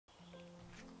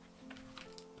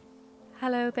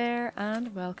Hello there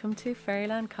and welcome to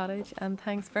Fairyland Cottage, and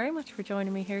thanks very much for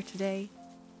joining me here today.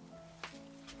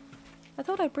 I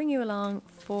thought I'd bring you along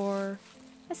for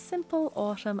a simple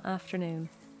autumn afternoon.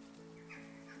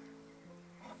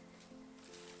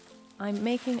 I'm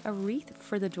making a wreath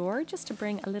for the door just to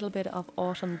bring a little bit of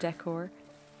autumn decor.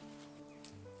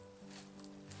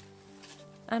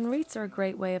 And wreaths are a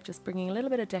great way of just bringing a little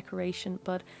bit of decoration,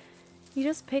 but you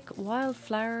just pick wild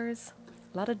flowers,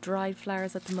 a lot of dried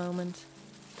flowers at the moment,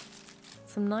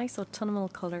 some nice autumnal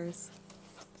colours,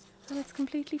 and it's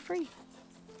completely free.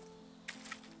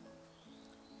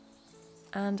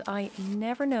 And I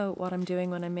never know what I'm doing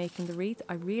when I'm making the wreath.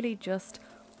 I really just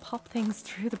pop things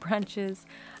through the branches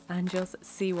and just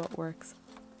see what works.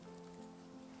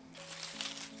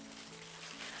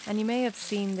 And you may have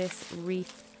seen this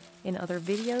wreath in other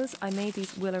videos. I made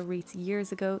these willow wreaths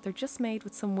years ago. They're just made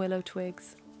with some willow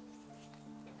twigs,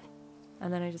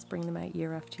 and then I just bring them out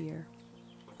year after year.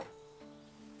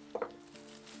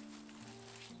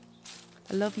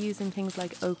 I love using things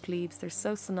like oak leaves. They're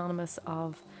so synonymous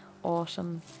of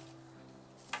autumn,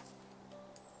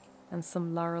 and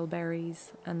some laurel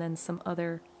berries, and then some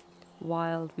other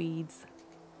wild weeds.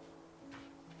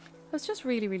 It's just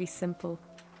really simple,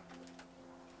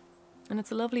 and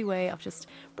it's a lovely way of just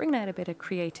bringing out a bit of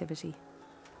creativity.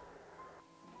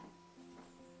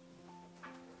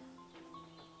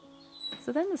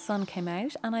 So then the sun came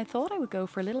out and I thought I would go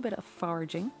for a little bit of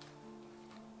foraging.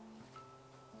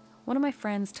 One of my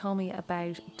friends told me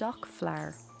about dock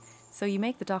flower. So you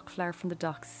make the dock flower from the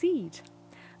dock seed,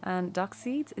 and dock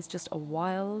seeds is just a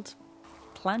wild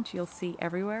plant you'll see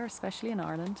everywhere, especially in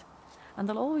Ireland, and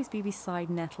they'll always be beside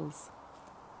nettles.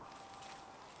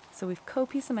 So we've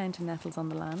copious amount of nettles on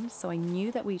the land, so I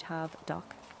knew that we'd have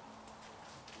dock.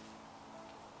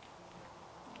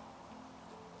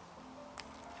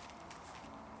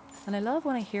 And I love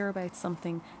when I hear about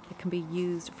something that can be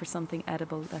used for something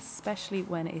edible, especially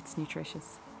when it's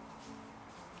nutritious.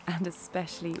 And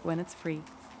especially when it's free.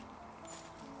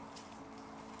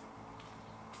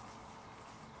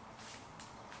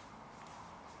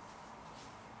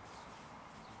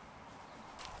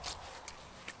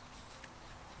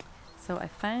 So I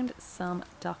found some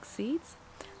dock seeds,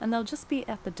 and they'll just be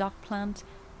at the dock plant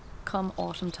come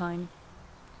autumn time.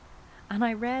 And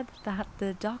I read that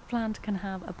the dock plant can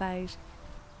have about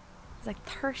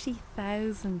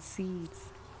 30,000 seeds.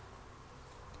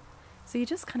 So you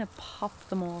just kind of pop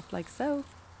them off like so,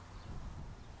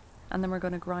 and then we're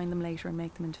going to grind them later and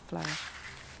make them into flour.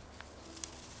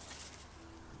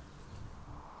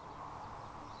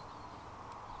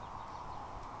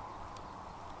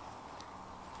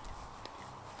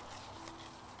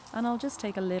 And I'll just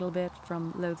take a little bit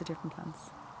from loads of different plants.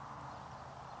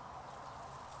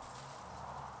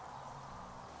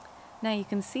 Now you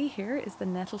can see here is the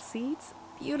nettle seeds,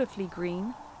 beautifully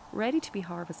green, ready to be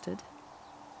harvested.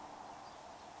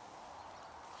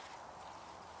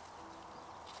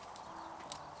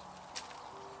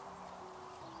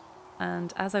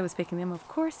 And as I was picking them, of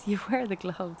course, you wear the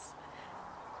gloves.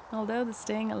 Although the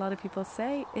sting, a lot of people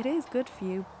say, it is good for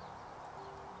you.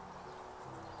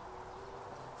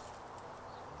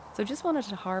 So just wanted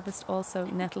to harvest also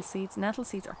nettle seeds. Nettle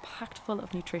seeds are packed full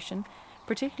of nutrition,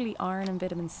 particularly iron and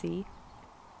vitamin C.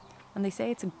 And they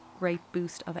say it's a great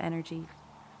boost of energy.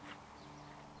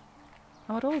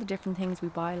 And with all the different things we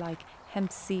buy, like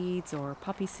hemp seeds or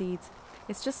poppy seeds,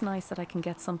 it's just nice that I can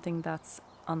get something that's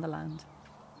on the land.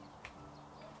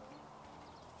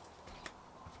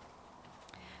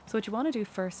 So what you want to do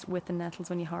first with the nettles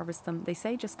when you harvest them, they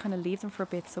say just kind of leave them for a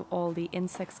bit so all the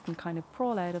insects can kind of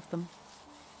crawl out of them.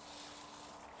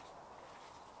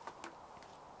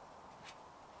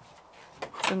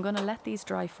 So I'm going to let these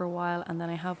dry for a while, and then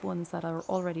I have ones that are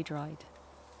already dried.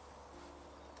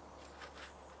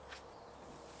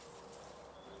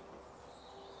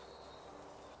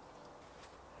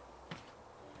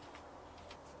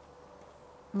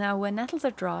 Now when nettles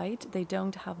are dried, they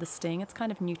don't have the sting, it's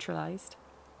kind of neutralized.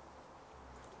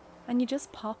 And you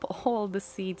just pop all the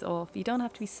seeds off. You don't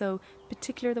have to be so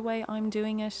particular the way I'm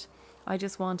doing it. I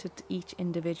just wanted each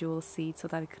individual seed so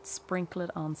that I could sprinkle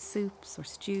it on soups or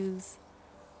stews.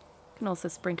 You can also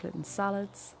sprinkle it in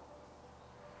salads.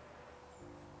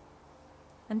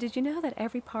 And did you know that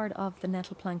every part of the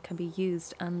nettle plant can be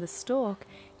used, and the stalk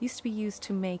used to be used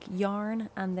to make yarn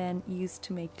and then used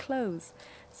to make clothes?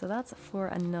 So that's for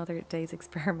another day's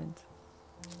experiment.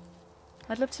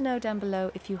 I'd love to know down below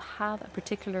if you have a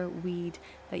particular weed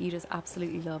that you just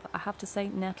absolutely love. I have to say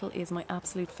nettle is my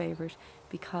absolute favourite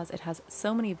because it has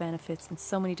so many benefits in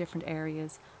so many different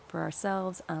areas for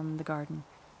ourselves and the garden.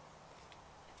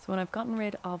 So when I've gotten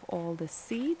rid of all the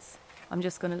seeds, I'm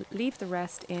just going to leave the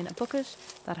rest in a bucket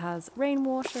that has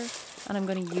rainwater, and I'm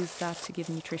going to use that to give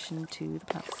nutrition to the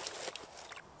plants.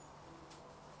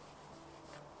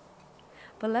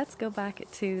 But let's go back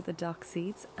to the dock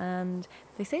seeds, and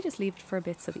they say just leave it for a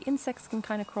bit so the insects can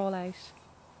kind of crawl out.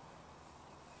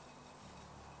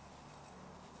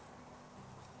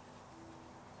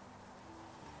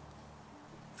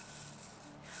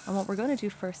 And what we're going to do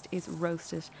first is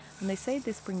roast it, and they say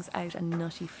this brings out a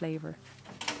nutty flavour.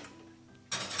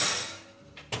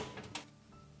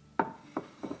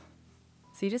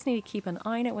 So you just need to keep an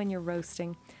eye on it when you're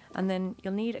roasting, and then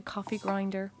you'll need a coffee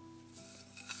grinder.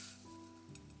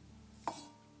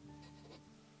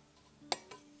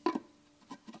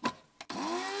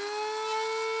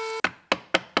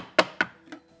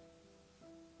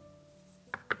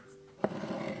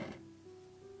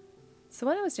 So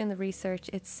when I was doing the research,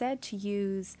 it said to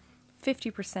use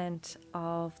 50%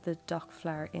 of the dock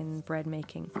flour in bread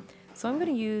making. So I'm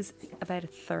going to use about a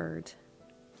third.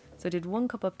 So I did 1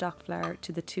 cup of dock flour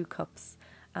to the 2 cups,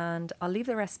 and I'll leave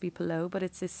the recipe below, but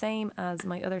it's the same as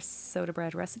my other soda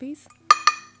bread recipes.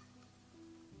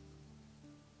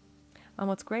 And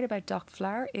what's great about dock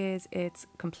flour is it's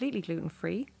completely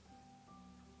gluten-free.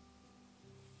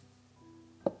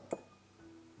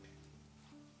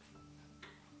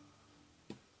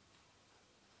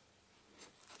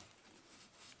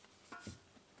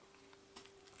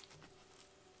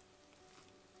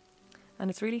 And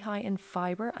it's really high in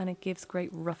fibre, and it gives great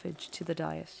roughage to the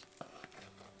diet.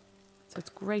 So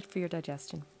it's great for your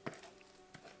digestion.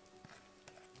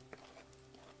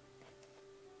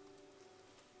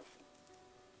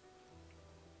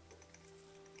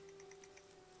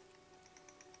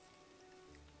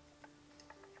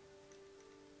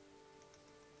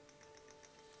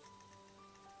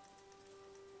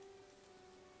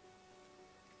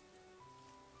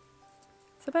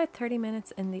 So about 30 minutes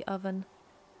in the oven.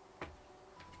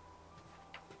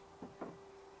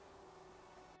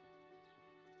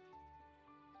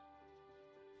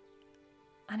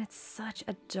 And it's such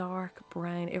a dark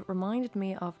brown. It reminded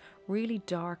me of really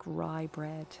dark rye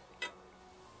bread.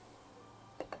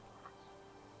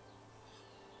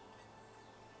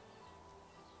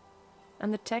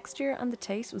 And the texture and the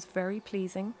taste was very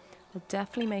pleasing. I'll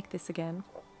definitely make this again.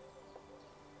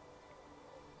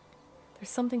 There's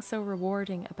something so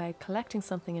rewarding about collecting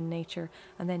something in nature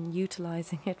and then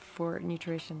utilizing it for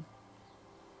nutrition.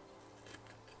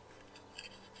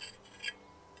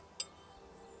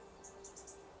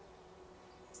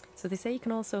 So they say you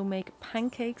can also make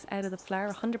pancakes out of the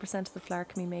flour. 100% of the flour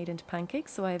can be made into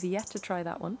pancakes, so I have yet to try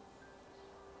that one.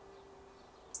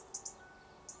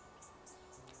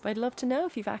 But I'd love to know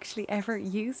if you've actually ever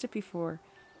used it before.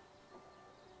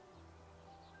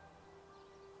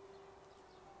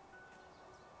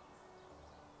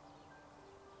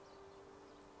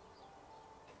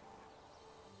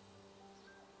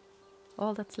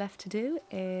 All that's left to do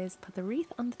is put the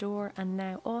wreath on the door, and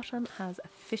now autumn has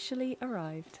officially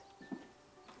arrived.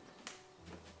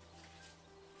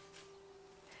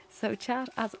 So chat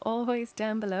as always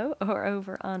down below or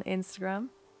over on Instagram.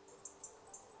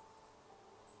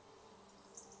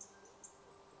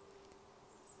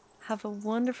 Have a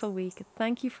wonderful week.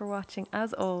 Thank you for watching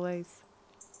as always.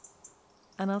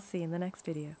 And I'll see you in the next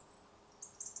video.